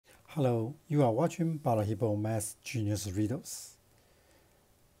Hello, you are watching Balahippo Math Genius Riddles.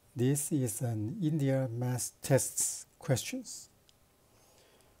 This is an India math tests questions.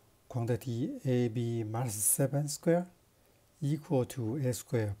 Quantity ab minus 7 square equal to a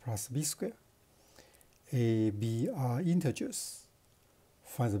square plus b square. A, b are integers.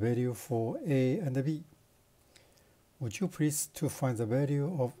 Find the value for a and b. Would you please to find the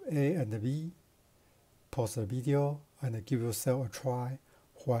value of a and b? Pause the video and give yourself a try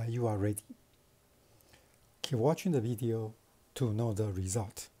while you are ready. Keep watching the video to know the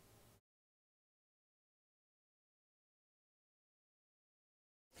result.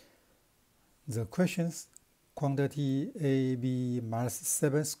 The questions: quantity ab minus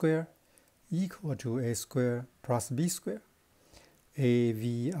 7 square equal to a square plus b square. A,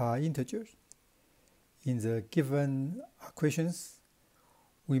 v are integers. In the given equations,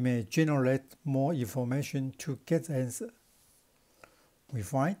 we may generate more information to get the answer. We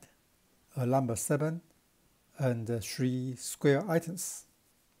find a number 7 and 3 square items.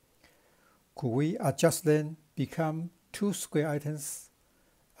 Could we adjust them become 2 square items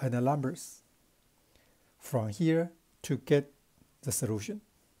and the numbers from here to get the solution?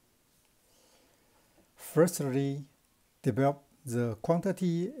 Firstly, develop the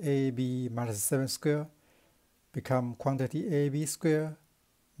quantity ab minus 7 square become quantity ab square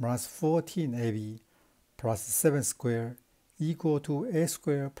minus 14ab plus 7 square equal to a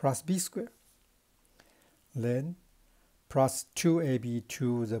square plus b square. Then plus 2ab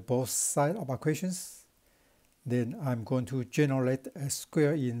to the both sides of equations. Then I'm going to generate a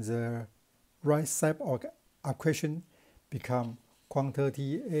square in the right side of equation become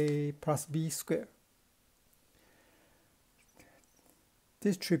quantity a plus b square.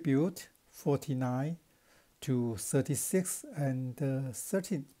 Distribute 49 to 36 and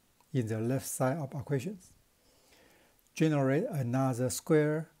 13 in the left side of equations. Generate another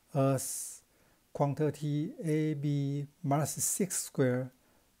square as quantity ab minus 6 square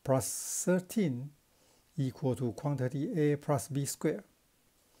plus 13 equal to quantity a plus b square.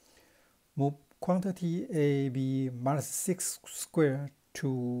 Move quantity ab minus 6 square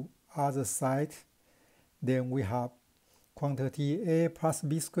to other side. Then we have quantity a plus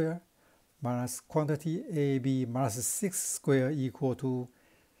b square minus quantity ab minus 6 square equal to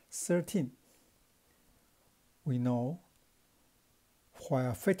 13. We know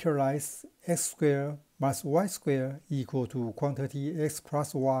where factorize x squared minus y squared equal to quantity x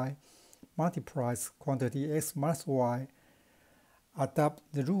plus y multiplies quantity x minus y. Adapt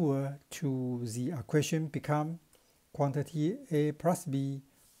the rule to the equation become quantity a plus b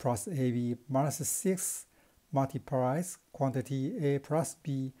plus ab minus 6 multiplies quantity a plus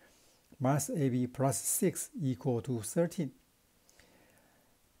b minus ab plus 6 equal to 13.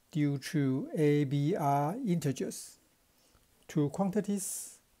 Due to a, b are integers, two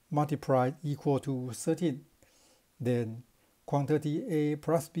quantities multiplied equal to 13. Then quantity a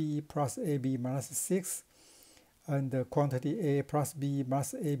plus b plus ab minus 6 and the quantity a plus b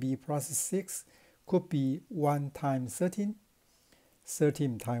minus ab plus 6 could be 1 times 13,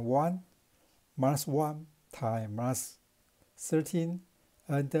 13 times 1, minus 1 times minus 13,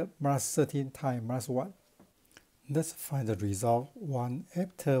 and minus 13 times minus 1. Let's find the result one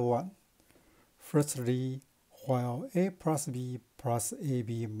after one. Firstly, while a plus b plus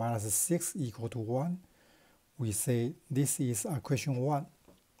ab minus 6 equal to 1, we say this is equation 1.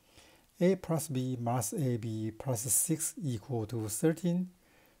 A plus b minus ab plus 6 equal to 13,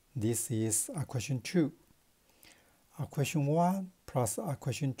 this is equation 2. Equation 1 plus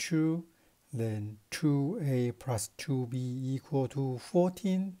equation 2, then 2a plus 2b equal to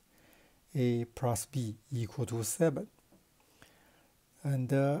 14, a plus b equal to 7.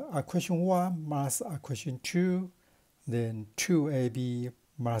 And equation 1 minus equation 2, then 2ab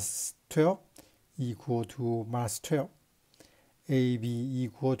minus 12 equal to minus 12, ab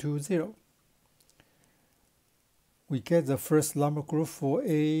equal to 0. We get the first number group for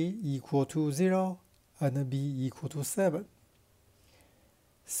a equal to 0 and b equal to 7.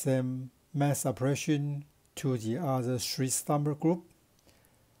 Same math operation to the other three number group.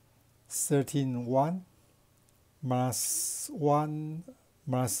 13, 1, minus 1,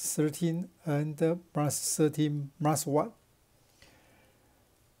 minus 13, and minus 13, minus 1.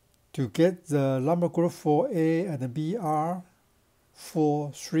 To get the number group for a and b are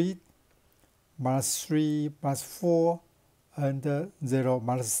 4, 3, minus 3, minus 4, and 0,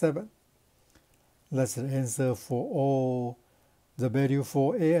 minus 7. That's the answer for all the value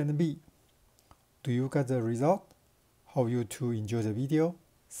for a and b. Do you get the result? Hope you to enjoy the video.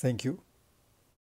 Thank you.